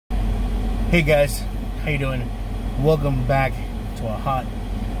Hey guys, how you doing? Welcome back to a hot,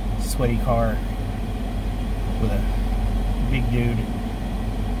 sweaty car with a big dude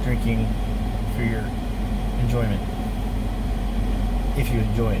drinking for your enjoyment. If you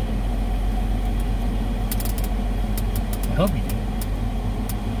enjoy it. I hope you do.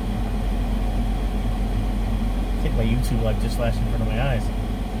 I think my YouTube light just flashed in front of my eyes.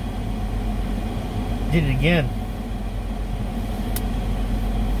 Did it again.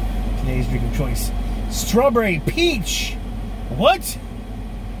 Today's drink of choice: strawberry peach. What?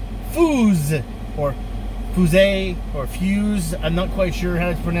 Fuze or Fuze or Fuze. I'm not quite sure how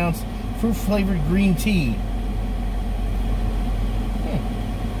it's pronounced. Fruit flavored green tea.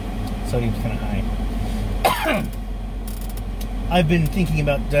 Sodium's kind of high. I've been thinking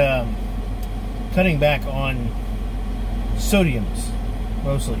about cutting back on sodiums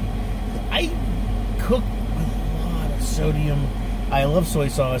mostly. I cook with a lot of sodium. I love soy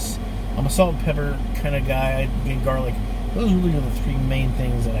sauce. I'm a salt and pepper kind of guy. I get garlic. Those really are the three main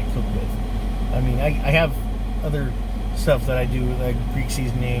things that I cook with. I mean, I have other stuff that I do, like Greek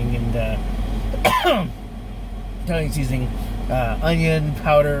seasoning and Italian seasoning, onion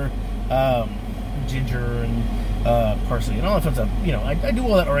powder, ginger, and parsley, and all that fun stuff. You know, I do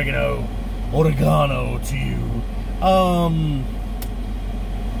all that oregano to you.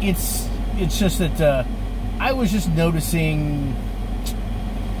 It's just that I was just noticing.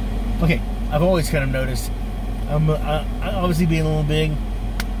 Okay, I've always kind of noticed, I'm obviously being a little big, a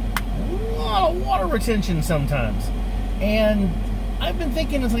lot of water retention sometimes. And I've been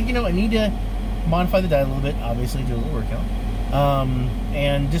thinking, it's like, you know, I need to modify the diet a little bit, obviously do a little workout.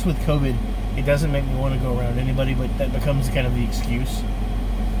 And just with COVID, it doesn't make me want to go around anybody, but that becomes kind of the excuse.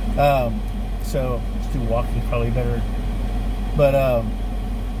 So, just do walking probably better. But,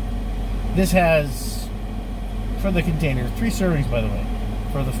 this has, for the container, 3 servings, by the way.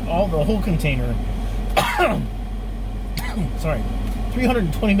 For the whole container, sorry,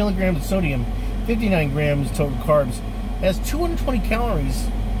 320 milligrams of sodium, 59 grams total carbs. It has 220 calories.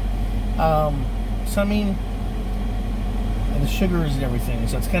 So I mean, and the sugars and everything.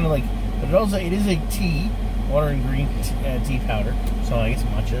 So it's kind of like, but it is a tea, water and green tea powder. So I guess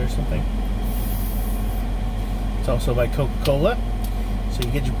matcha or something. It's also by Coca-Cola, so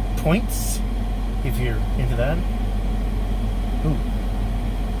you get your points if you're into that. Ooh.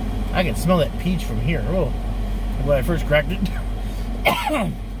 I can smell that peach from here. Oh, when I first cracked it.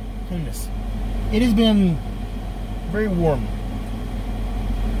 Goodness. It has been very warm.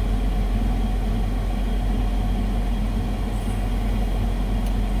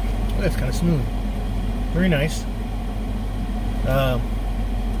 Oh, that's kind of smooth. Very nice.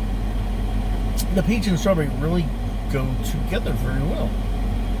 The peach and strawberry really go together very well.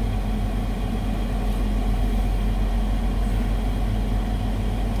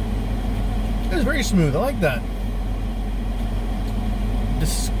 It's very smooth. I like that.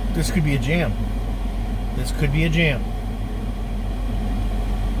 This could be a jam. This could be a jam.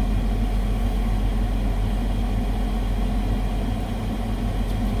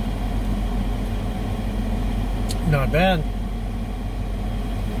 Not bad.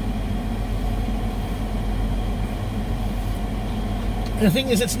 And the thing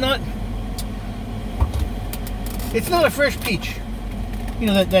is, it's not a fresh peach. You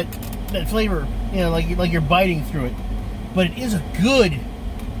know, that flavor, you know, like you're biting through it, but it is a good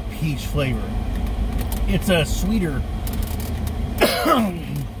peach flavor. It's a sweeter.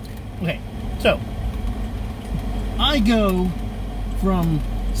 Okay, so I go from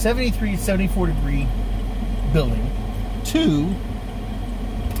 73 to 74 degree building to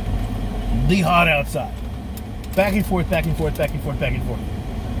the hot outside, back and forth, back and forth, back and forth, back and forth.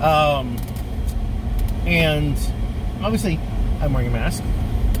 And obviously, I'm wearing a mask.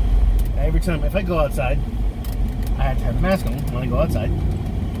 Every time, if I go outside, I have to have a mask on when I go outside.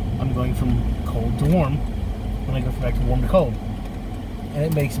 I'm going from cold to warm when I go back to warm to cold. And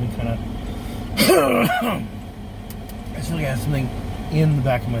it makes me kind of I feel like I have something in the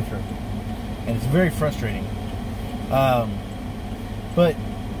back of my throat. And it's very frustrating. But,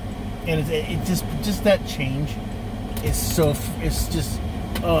 and it just that change is so, it's just,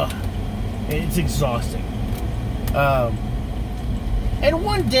 it's exhausting. And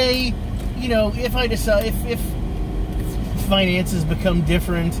one day, you know, if I decide, if finances become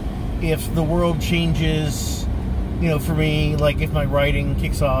different, if the world changes, you know, for me, like if my writing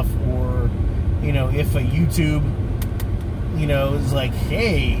kicks off, or, you know, if a YouTube, you know, is like,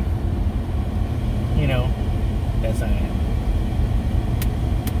 hey, you know, that's not it.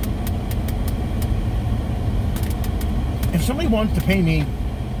 If somebody wants to pay me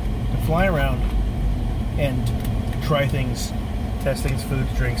to fly around and try things, test things, foods,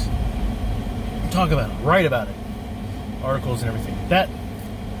 drinks, talk about it, write about it, articles and everything. That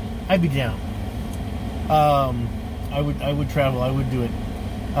I'd be down. I would travel. I would do it.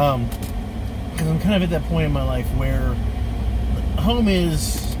 Because I'm kind of at that point in my life where home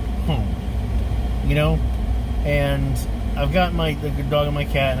is home, you know, and I've got the dog and my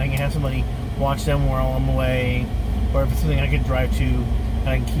cat, and I can have somebody watch them while I'm away, or if it's something I could drive to, and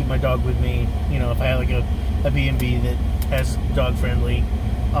I can keep my dog with me. You know, if I have like a B&B that has dog friendly,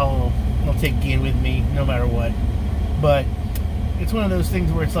 I'll take Gian with me no matter what. But it's one of those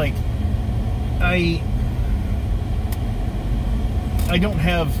things where it's like I don't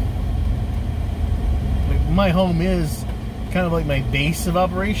have, like, my home is kind of like my base of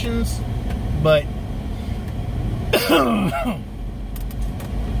operations, but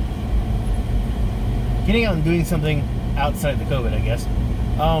getting out and doing something outside the COVID, I guess,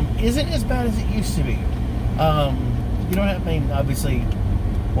 isn't as bad as it used to be. You don't have, I mean, obviously,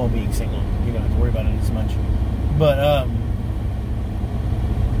 well, being single, you don't have to worry about it as much, but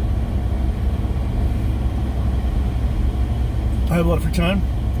I have a lot of free time,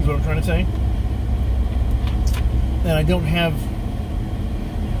 is what I'm trying to say. And I don't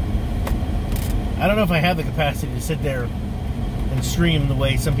know if I have the capacity to sit there and stream the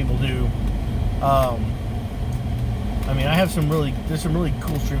way some people do. I mean, there's some really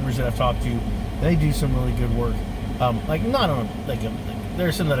cool streamers that I've talked to. They do some really good work. Like, not on,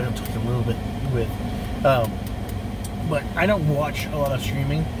 there's some that I don't talk a little bit with. But I don't watch a lot of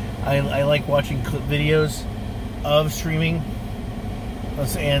streaming. I like watching clip videos of streaming.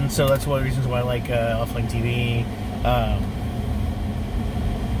 And so that's one of the reasons why I like Offline TV,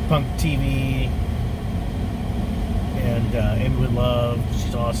 Punk TV, and Amy with Love.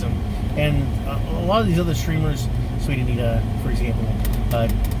 She's awesome. And a lot of these other streamers, Sweet Anita, for example,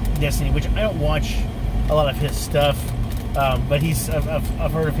 Destiny, which I don't watch a lot of his stuff, but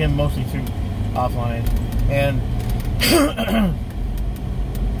I've heard of him mostly through Offline, and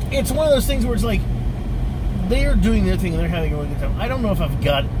it's one of those things where it's like they are doing their thing and they're having a really good time. I don't know if I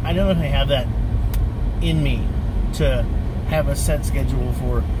have that in me to have a set schedule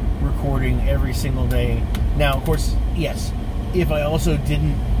for recording every single day. Now, of course, yes, if I also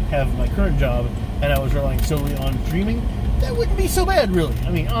didn't have my current job and I was relying solely on streaming, that wouldn't be so bad, really.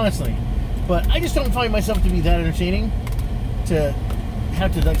 I mean, honestly. But I just don't find myself to be that entertaining to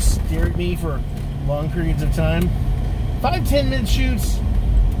have to, like, stare at me for long periods of time. 5-10 minute shoots,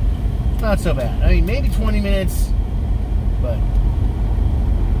 not so bad. I mean, maybe 20 minutes, but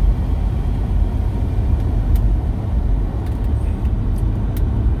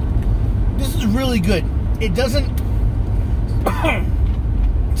this is really good. It doesn't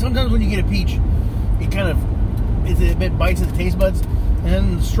sometimes when you get a peach, it kind of a bit bites at the taste buds, and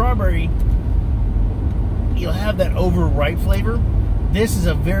then the strawberry, you'll have that overripe flavor. This is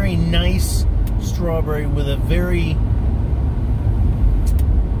a very nice strawberry with a very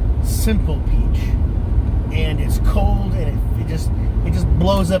simple peach, and it's cold, and it just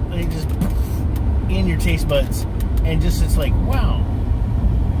blows up, and it just in your taste buds, and just it's like, wow,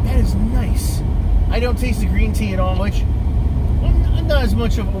 that is nice. I don't taste the green tea at all, which I'm not as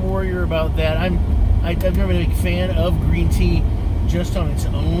much of a warrior about that. I've never been a big fan of green tea just on its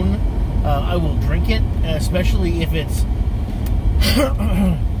own. I will drink it, especially if it's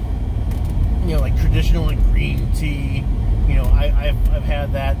you know, like traditional, like green tea. You know, I've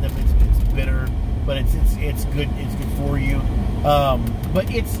had that. It's bitter, but it's good. It's good for you. But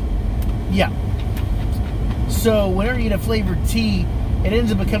it's, yeah. So whenever you get a flavored tea, it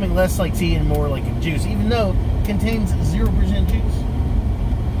ends up becoming less like tea and more like a juice, even though it contains 0% juice.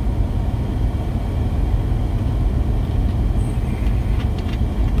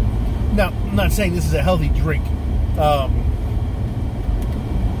 Now, I'm not saying this is a healthy drink.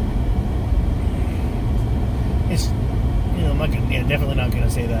 It's, you know, I'm not gonna, yeah, definitely not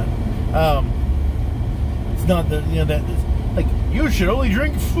gonna say that. It's not the, you know, that, like, you should only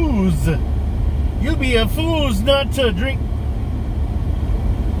drink Fuze. You'd be a Fuze not to drink.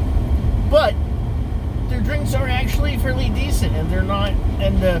 But their drinks are actually fairly decent, and they're not,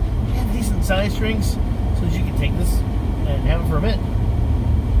 and they have decent sized drinks, so that you can take this and have it for a bit.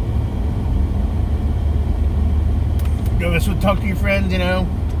 Go this would talk to your friends, you know,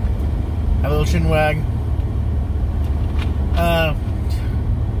 have a little shin wag.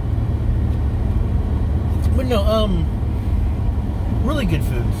 But no, really good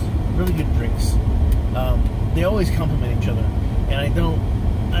foods, really good drinks. They always complement each other, and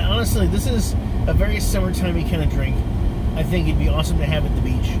I honestly, this is a very summertimey kind of drink. I think it'd be awesome to have at the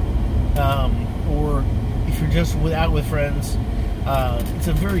beach, or if you're just out with friends. It's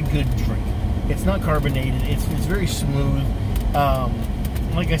a very good drink. It's not carbonated. It's very smooth.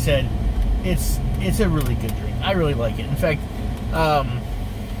 Like I said, It's a really good drink. I really like it. In fact, I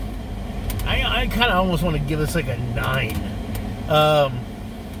kind of almost want to give this like a 9.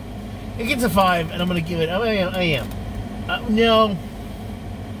 It gets a 5, and I'm going to give it. I am. No.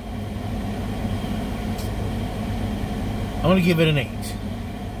 I'm going to give it an 8.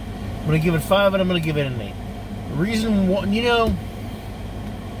 I'm going to give it 5, and I'm going to give it an 8. The reason,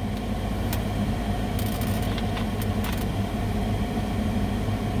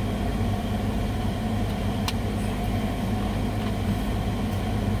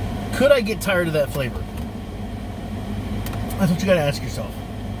 could I get tired of that flavor? That's what you got to ask yourself.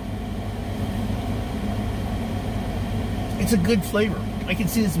 It's a good flavor. I can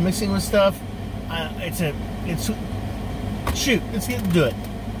see this mixing with stuff. Shoot, let's do it.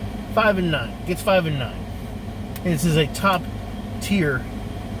 5 and 9. Gets 5 and 9. And this is a top tier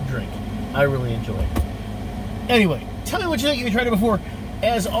drink. I really enjoy it. Anyway, tell me what you think if you tried it before.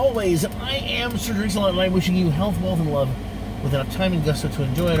 As always, I am Sir Drinks a Lot, and I'm wishing you health, wealth, and love with enough time and gusto to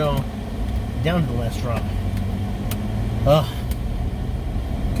enjoy it all down to the last drop.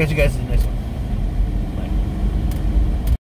 Catch you guys in the next one.